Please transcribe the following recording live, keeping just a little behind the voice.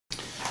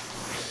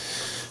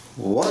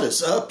What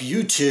is up,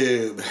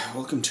 YouTube?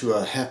 Welcome to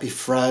a happy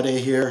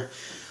Friday here.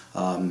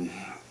 I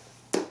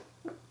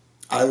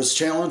was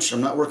challenged.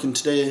 I'm not working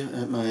today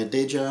at my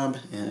day job,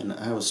 and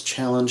I was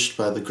challenged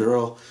by the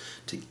girl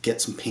to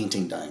get some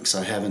painting done because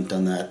I haven't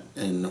done that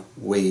in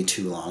way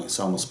too long. It's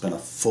almost been a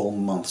full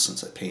month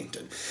since I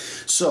painted.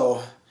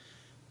 So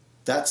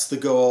that's the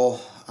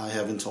goal. I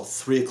have until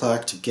 3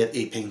 o'clock to get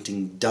a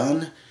painting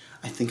done.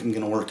 I think I'm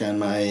going to work on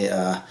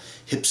my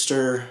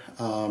Hipster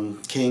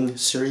King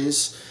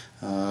series.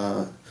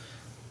 I'll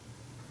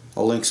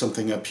link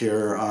something up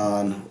here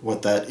on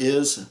what that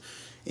is,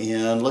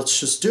 and let's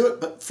just do it.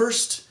 But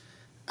first,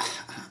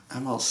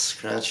 I'm all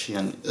scratchy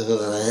and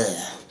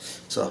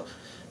so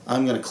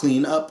I'm gonna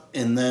clean up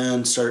and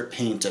then start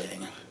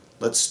painting.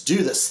 Let's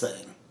do this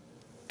thing.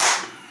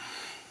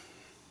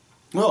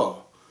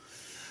 Whoa,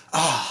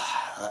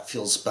 that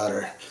feels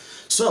better.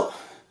 So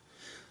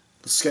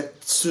let's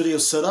get the studio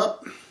set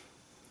up.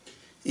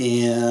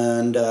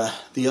 And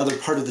the other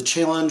part of the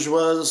challenge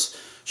was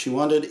she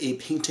wanted a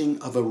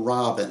painting of a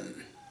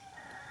robin.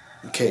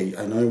 Okay,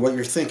 I know what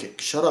you're thinking.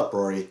 Shut up,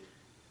 Rory.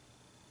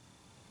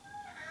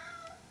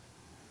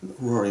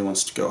 Rory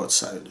wants to go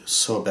outside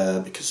so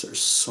bad because there's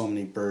so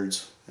many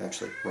birds,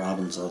 actually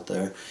robins out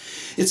there.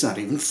 It's not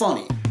even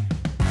funny.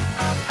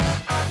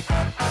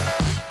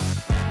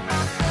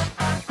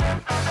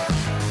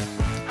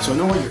 So I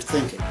know what you're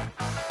thinking.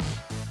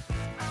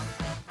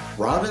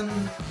 Robin,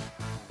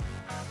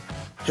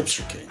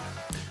 Hipster King.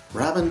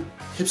 Robin,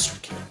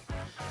 Hipster King.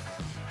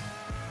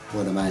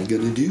 What am I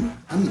going to do?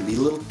 I'm going to be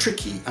a little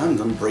tricky. I'm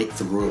going to break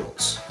the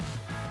rules.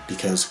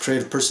 Because a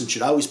creative person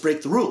should always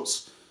break the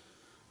rules.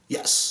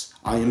 Yes,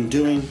 I am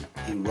doing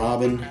a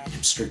Robin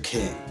Hipster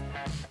King.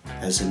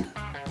 As in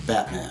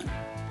Batman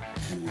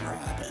and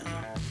Robin.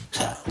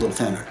 Ha, a little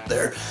fan art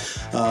there.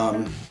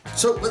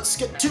 So let's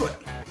get to it.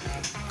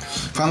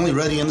 Finally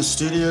ready in the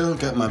studio.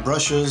 Got my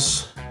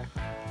brushes.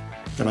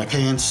 Got my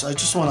paints. I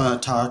just want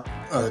to talk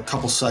a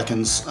couple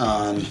seconds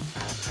on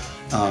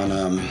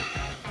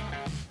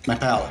my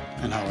palette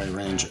and how I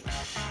arrange it.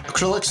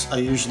 Acrylics, I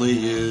usually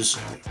use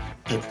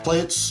paper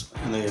plates,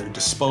 and they are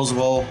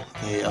disposable.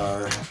 They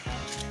are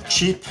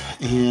cheap,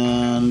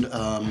 and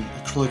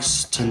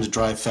acrylics tend to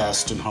dry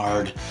fast and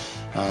hard,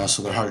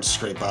 so they're hard to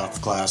scrape off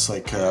glass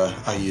like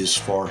I use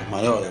for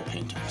my oil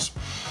paintings.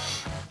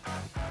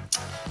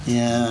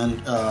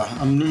 And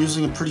I'm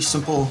using a pretty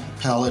simple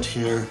palette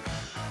here.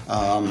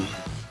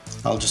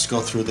 I'll just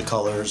go through the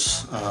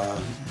colors.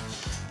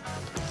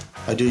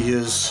 I do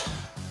use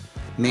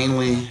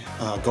mainly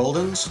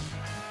Goldens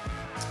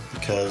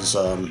because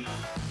I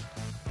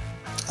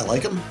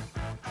like them.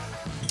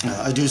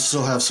 I do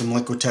still have some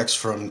Liquitex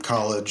from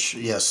college.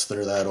 Yes,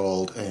 they're that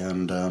old,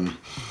 and I'm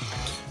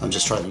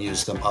just trying to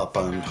use them up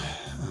on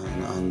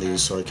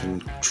these so I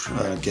can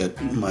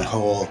get my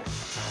whole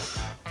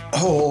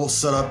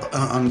setup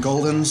on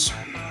Goldens.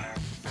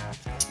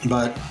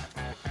 But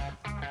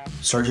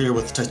start here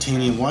with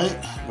titanium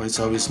white. White's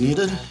always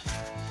needed.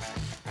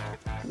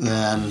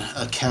 Then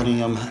a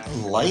cadmium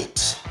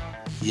light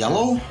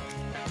yellow.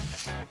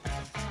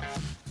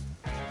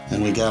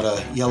 And we got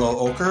a yellow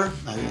ochre.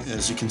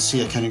 As you can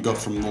see, I kind of go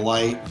from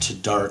light to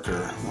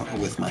darker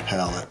with my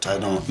palette. I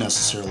don't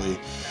necessarily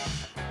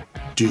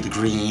do the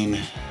green,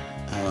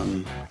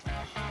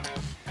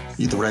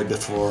 the red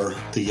before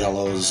the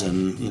yellows,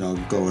 and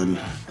go in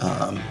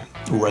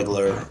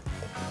regular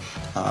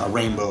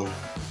rainbow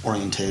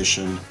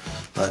orientation.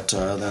 But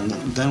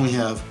then we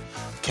have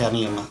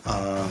cadmium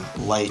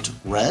light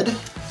red.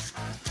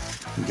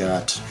 We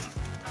got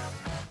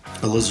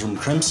alizarin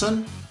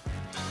crimson.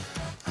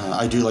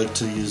 I do like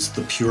to use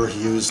the pure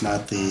hues,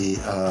 not the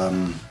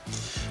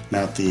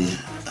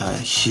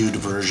hued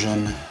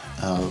version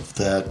of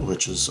that,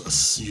 which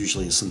is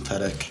usually a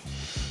synthetic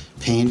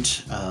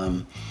paint.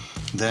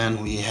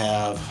 Then we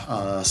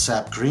have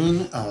sap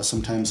green.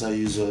 Sometimes I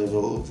use a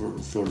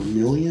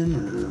vermilion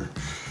or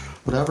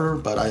whatever,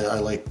 but I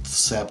like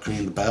sap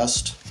green the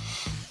best.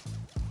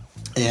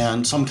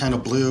 And some kind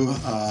of blue.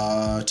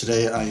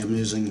 Today I am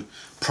using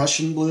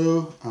Prussian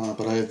blue,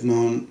 but I have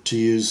known to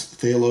use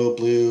phthalo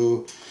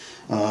blue,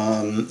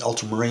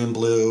 ultramarine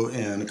blue,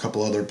 and a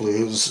couple other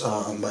blues.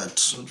 But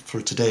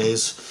for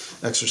today's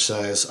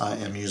exercise, I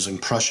am using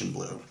Prussian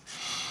blue.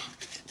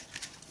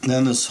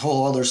 Then this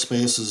whole other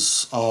space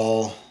is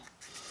all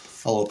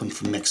open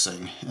for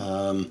mixing.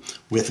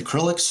 With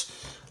acrylics,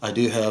 I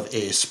do have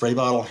a spray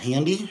bottle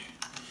handy,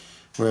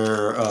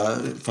 where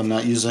if I'm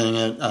not using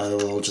it, I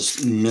will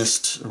just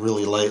mist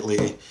really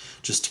lightly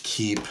just to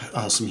keep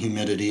some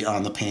humidity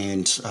on the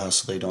paint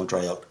so they don't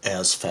dry out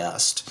as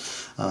fast.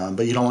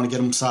 But you don't want to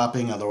get them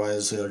sopping,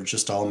 otherwise they're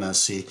just all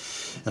messy.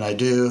 And I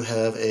do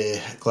have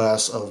a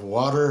glass of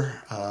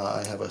water.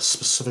 I have a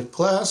specific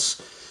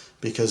glass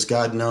because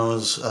God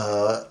knows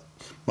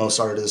most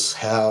artists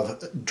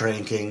have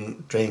drank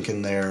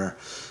in their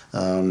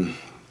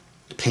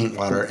paint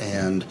water,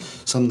 and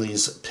some of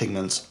these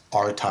pigments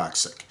are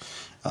toxic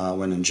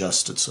when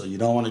ingested, so you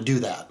don't want to do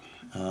that.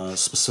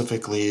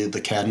 specifically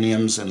the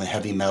cadmiums and the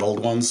heavy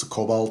metalled ones, the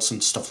cobalts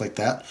and stuff like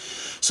that.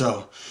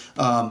 So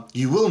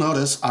you will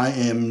notice I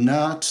am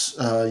not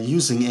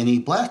using any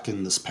black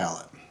in this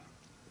palette.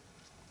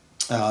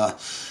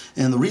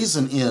 And the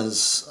reason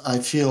is I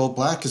feel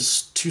black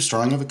is too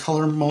strong of a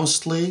color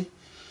mostly,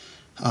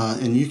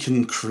 and you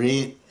can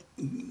create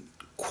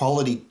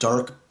quality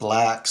dark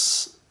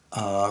blacks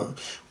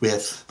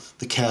with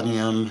the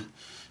cadmium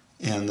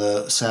and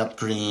the sap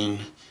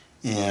green,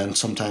 and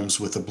sometimes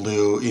with the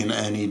blue in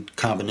any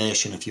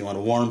combination. If you want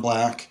a warm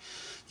black,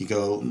 you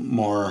go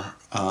more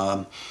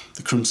the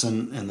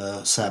crimson and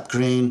the sap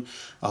green.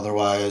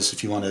 Otherwise,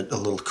 if you want it a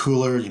little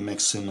cooler, you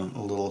mix in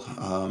a little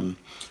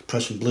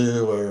Prussian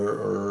blue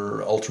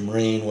or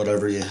ultramarine,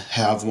 whatever you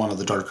have, one of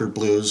the darker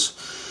blues.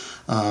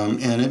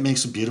 And it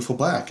makes a beautiful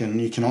black. And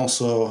you can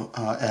also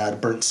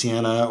add burnt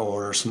sienna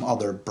or some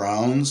other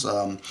browns.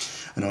 I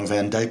know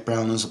Van Dyke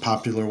brown is a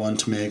popular one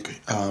to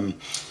make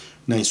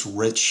nice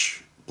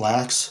rich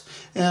blacks.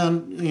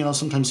 And you know,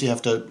 sometimes you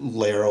have to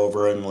layer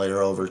over and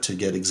layer over to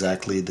get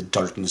exactly the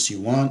darkness you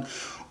want.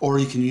 Or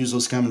you can use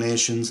those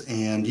combinations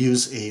and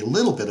use a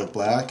little bit of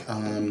black.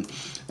 I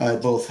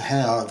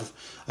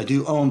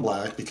do own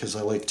black because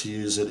I like to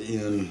use it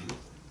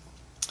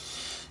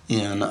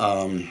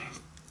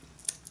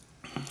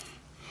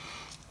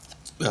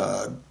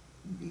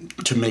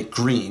to make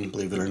green,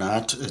 believe it or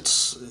not.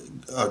 It's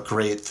a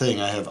great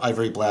thing. I have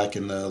ivory black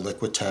in the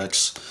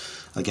Liquitex.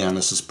 Again,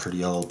 this is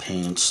pretty old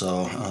paint.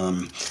 So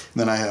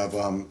then I have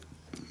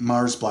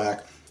Mars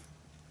black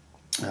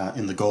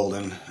in the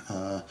golden.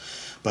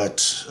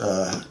 But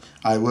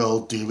I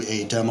will do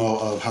a demo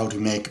of how to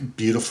make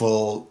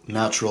beautiful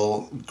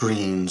natural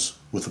greens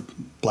with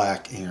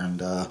black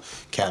and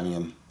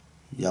cadmium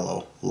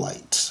yellow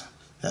light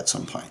at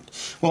some point.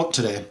 Well,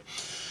 today.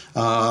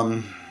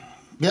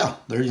 Yeah,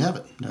 there you have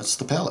it. That's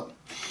the palette.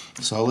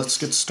 So let's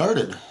get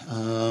started.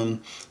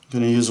 I'm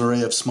going to use an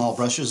array of small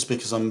brushes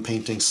because I'm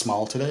painting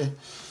small today.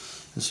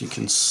 As you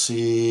can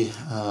see,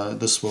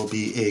 this will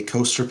be a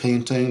coaster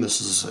painting.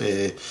 This is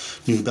a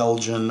New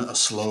Belgian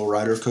slow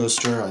rider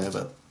coaster. I have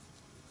a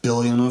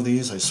billion of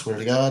these, I swear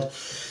to God.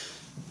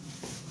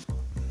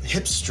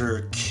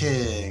 Hipster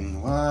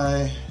King.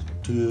 Why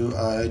do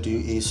I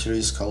do a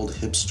series called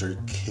Hipster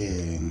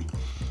King?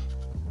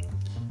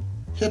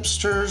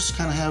 Hipsters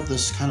kind of have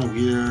this kind of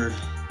weird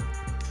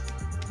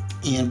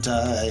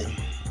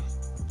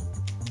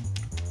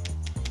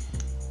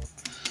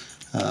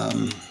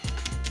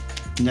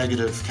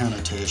negative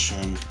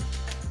connotation.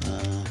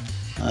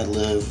 I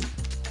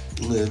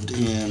lived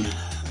in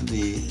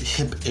the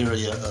hip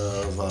area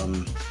of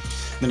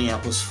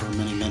Minneapolis for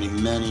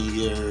many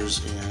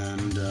years,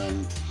 and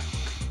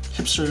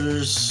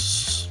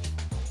hipsters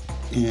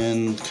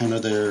and kind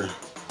of their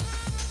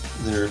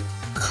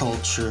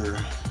culture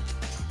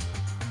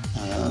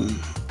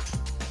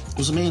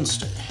was a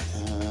mainstay.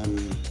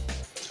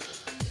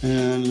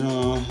 And you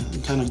know,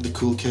 kind of the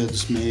cool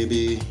kids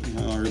maybe, you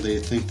know, or they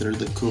think they're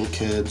the cool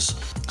kids.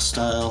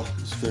 Style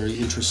is very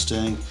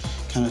interesting,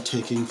 kind of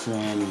taking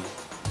from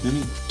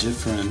many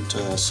different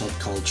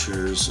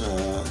subcultures,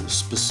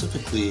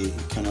 specifically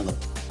kind of the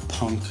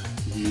punk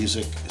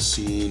music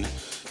scene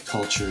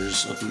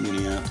cultures of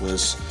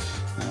Minneapolis.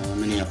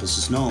 Minneapolis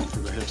is known for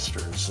the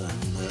hipsters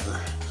and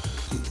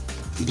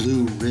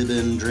blue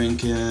ribbon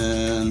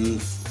drinking,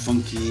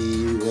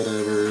 funky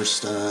whatever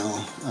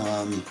style,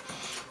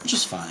 which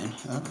is fine.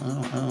 I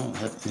don't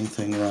have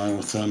anything wrong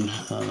with them.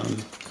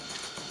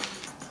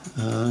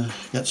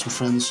 Got some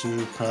friends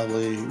who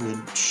probably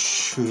would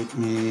shoot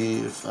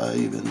me if I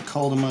even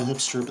called them a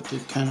hipster, but they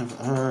kind of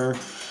are.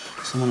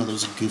 Some one of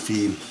those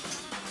goofy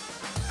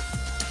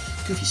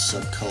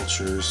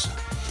subcultures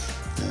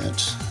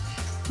that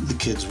the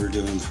kids were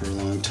doing for a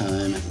long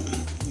time,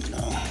 and, you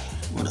know,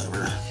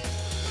 whatever.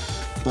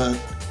 But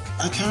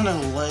I kind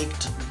of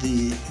liked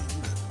the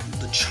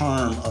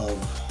charm of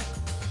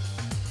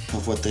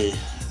what they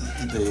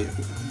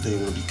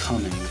were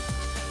becoming.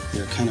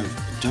 They're kind of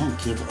don't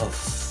give a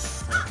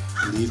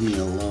leave me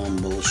alone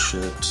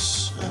bullshit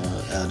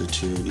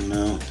attitude, you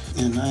know.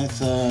 And I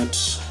thought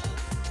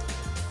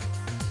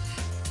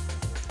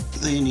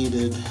they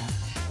needed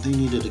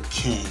a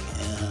king,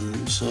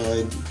 and so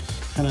I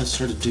kind of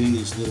started doing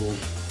these little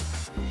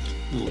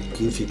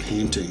goofy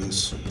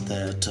paintings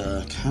that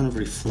kind of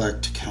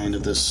reflect kind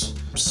of this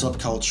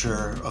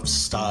subculture of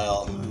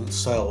style.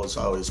 Style was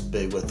always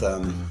big with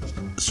them.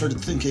 Started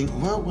thinking,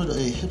 what would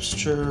a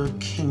hipster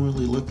king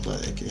really look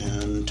like?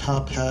 And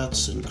top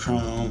hats and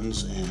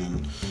crowns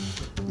and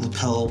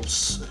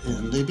lapels,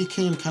 and they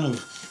became kind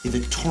of a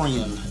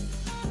Victorian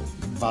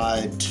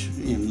vibe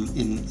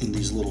in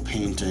these little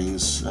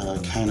paintings.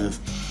 Kind of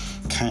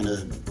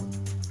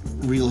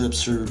real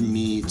hipster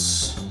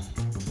meets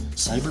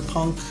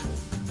cyberpunk.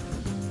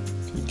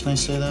 Can I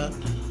say that?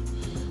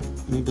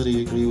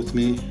 Anybody agree with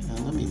me?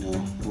 Let me know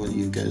what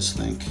you guys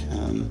think.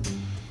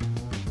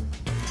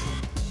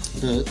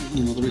 The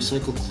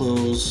recycled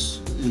clothes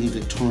and the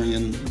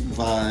Victorian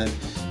vibe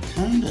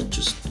kind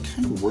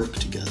of work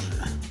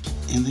together.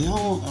 And they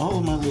all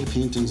of my little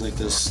paintings like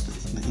this,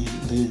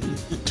 They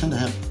tend to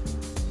have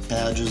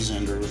badges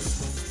and or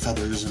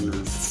feathers and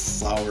or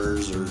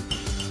flowers or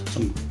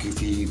some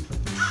goofy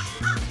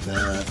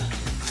bad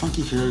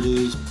funky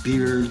hairdos,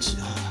 beards.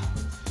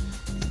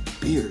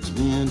 Beards,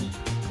 man,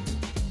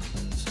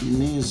 it's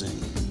amazing.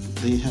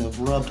 They have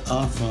rubbed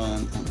off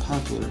on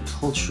popular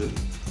culture.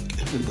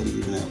 Everybody,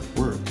 even at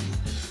work,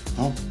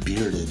 all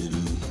bearded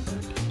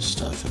and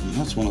stuff. I mean,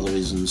 that's one of the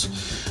reasons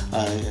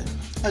I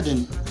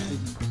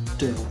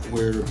don't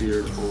wear a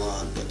beard a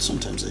lot, but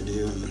sometimes I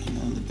do. And you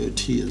know, the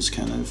goatee is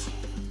kind of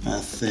a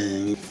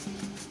thing.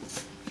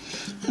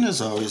 And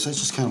as always, I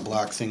just kind of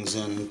block things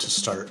in to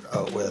start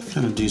out with.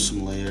 Kind of do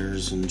some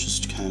layers and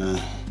just kind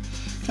of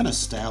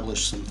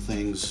establish some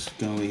things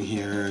going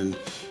here and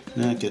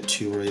not get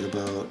too worried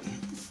about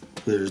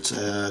where it's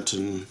at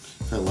and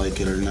if I like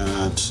it or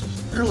not.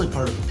 The early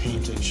part of the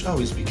painting should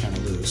always be kind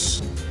of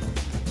loose.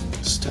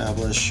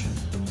 Establish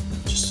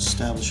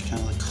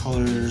kind of the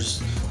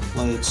colors,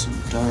 lights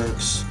and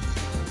darks.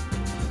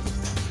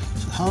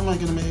 So how am I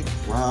going to make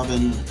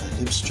Robin a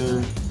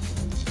hipster?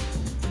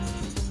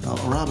 Well,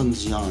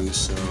 Robin's young,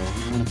 so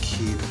I'm going to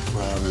keep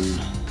Robin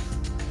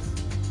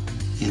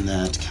in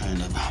that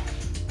kind of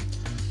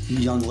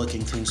young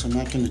looking thing, so I'm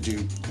not going to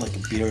do like a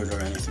beard or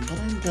anything, but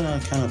I'm going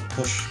to kind of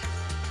push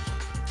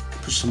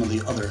some of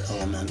the other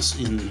elements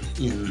in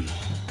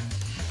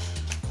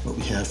what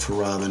we have for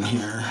Robin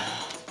here.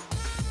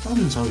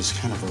 Robin's always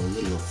kind of a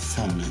little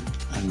effeminate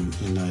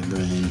in my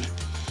brain.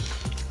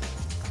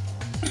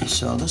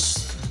 So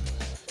this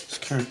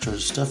character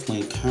is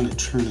definitely kind of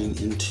turning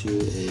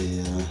into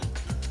a,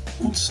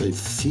 I won't say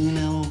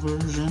female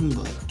version,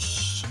 but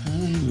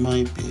it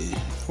might be.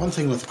 One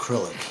thing with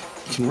acrylic,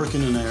 you can work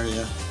in an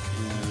area,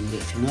 and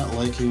if you're not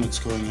liking what's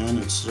going on,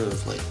 instead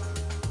of like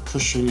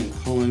pushing and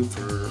pulling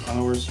for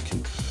hours, you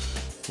can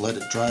let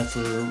it dry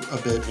for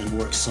a bit and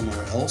work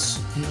somewhere else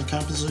in the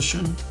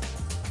composition.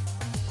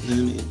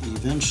 Then it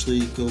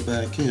eventually go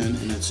back in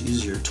and it's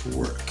easier to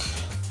work.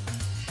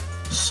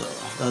 So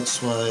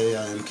that's why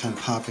I'm kind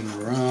of popping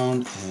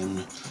around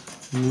and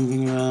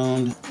moving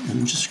around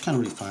and just kind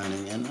of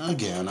refining. And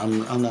again,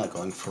 I'm not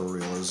going for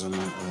realism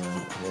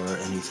or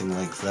anything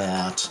like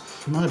that.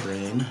 In my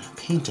brain,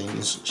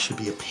 painting should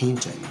be a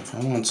painting. If I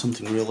want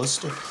something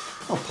realistic,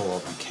 I'll pull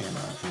out my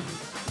camera and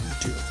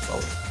do a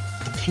photo.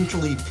 The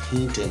painterly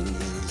painting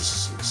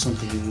is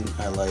something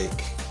I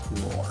like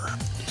more.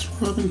 Does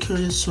Robin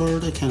carry a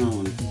sword? I kind of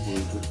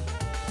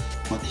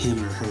want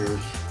him or her.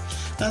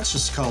 Let's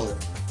just call it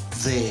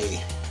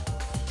they.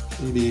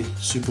 Maybe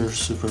super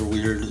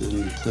weird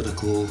and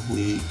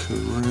politically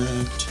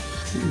correct.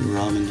 Maybe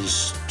Robin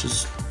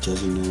just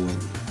doesn't know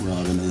what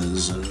Robin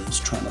is and is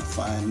trying to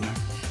find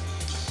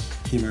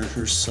him or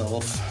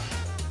herself,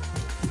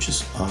 which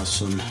is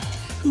awesome.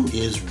 Who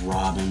is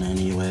Robin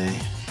anyway?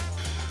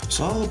 It's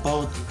all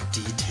about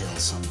detail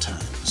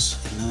sometimes.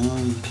 You know,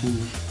 you can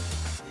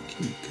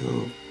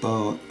go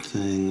about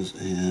things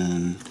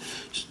and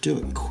just do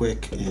it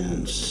quick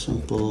and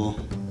simple.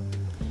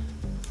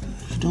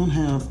 If you don't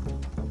have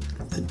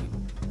the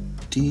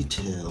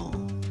detail,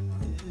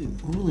 it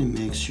really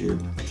makes your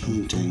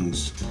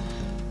paintings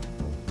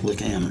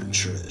look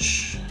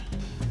amateurish.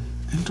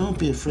 And don't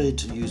be afraid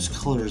to use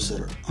colors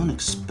that are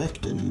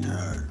unexpected in your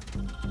art,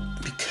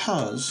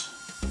 because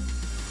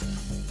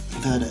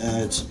that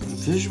adds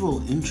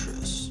visual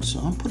interest. So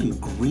I'm putting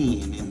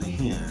green in the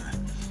hair,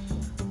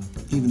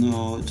 even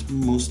though it's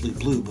mostly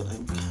blue, but I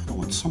kind of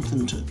want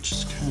something to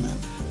just kind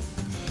of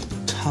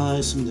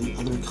tie some of the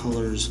other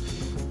colors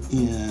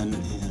in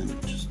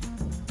and just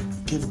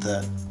give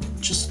that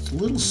just a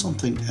little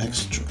something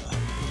extra.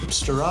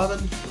 Hipster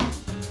Robin,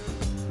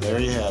 there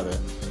you have it.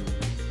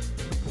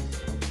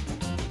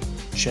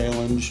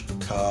 Challenge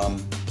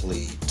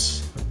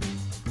complete.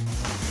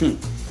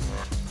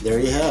 There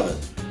you have it.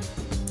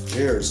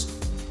 Cheers.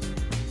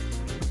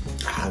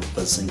 I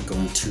wasn't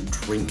going to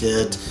drink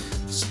it.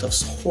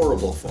 Stuff's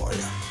horrible for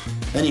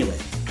you. Anyway,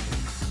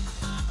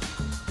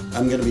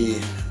 I'm gonna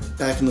be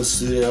back in the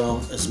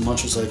studio as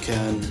much as I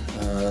can,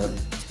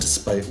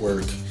 despite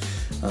work.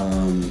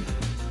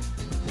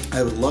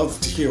 I would love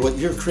to hear what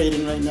you're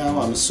creating right now.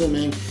 I'm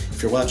assuming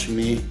if you're watching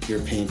me, you're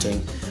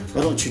painting.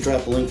 Why don't you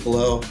drop a link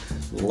below?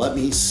 Let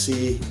me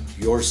see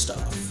your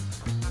stuff.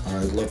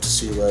 I'd love to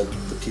see what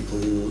the people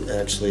who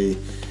actually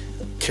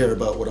care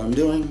about what I'm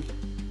doing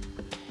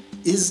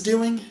is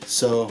doing.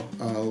 So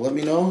let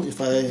me know if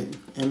I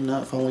am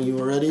not following you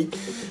already.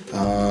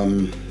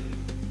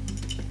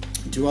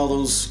 Do all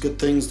those good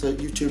things that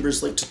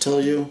YouTubers like to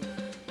tell you,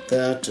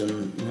 that,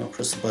 and you know,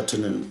 press the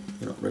button and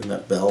ring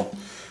that bell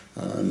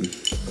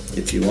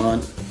if you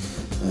want.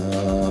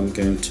 I'm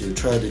going to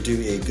try to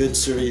do a good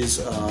series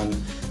on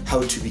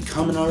how to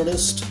become an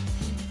artist,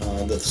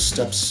 the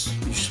steps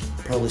you should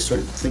probably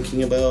start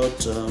thinking about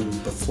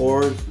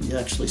before you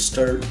actually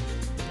start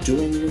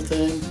doing your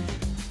thing,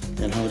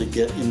 and how to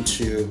get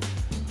into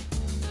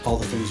all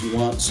the things you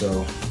want.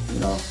 So,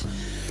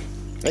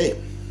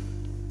 hey,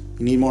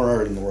 we need more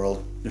art in the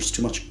world. There's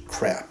too much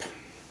crap.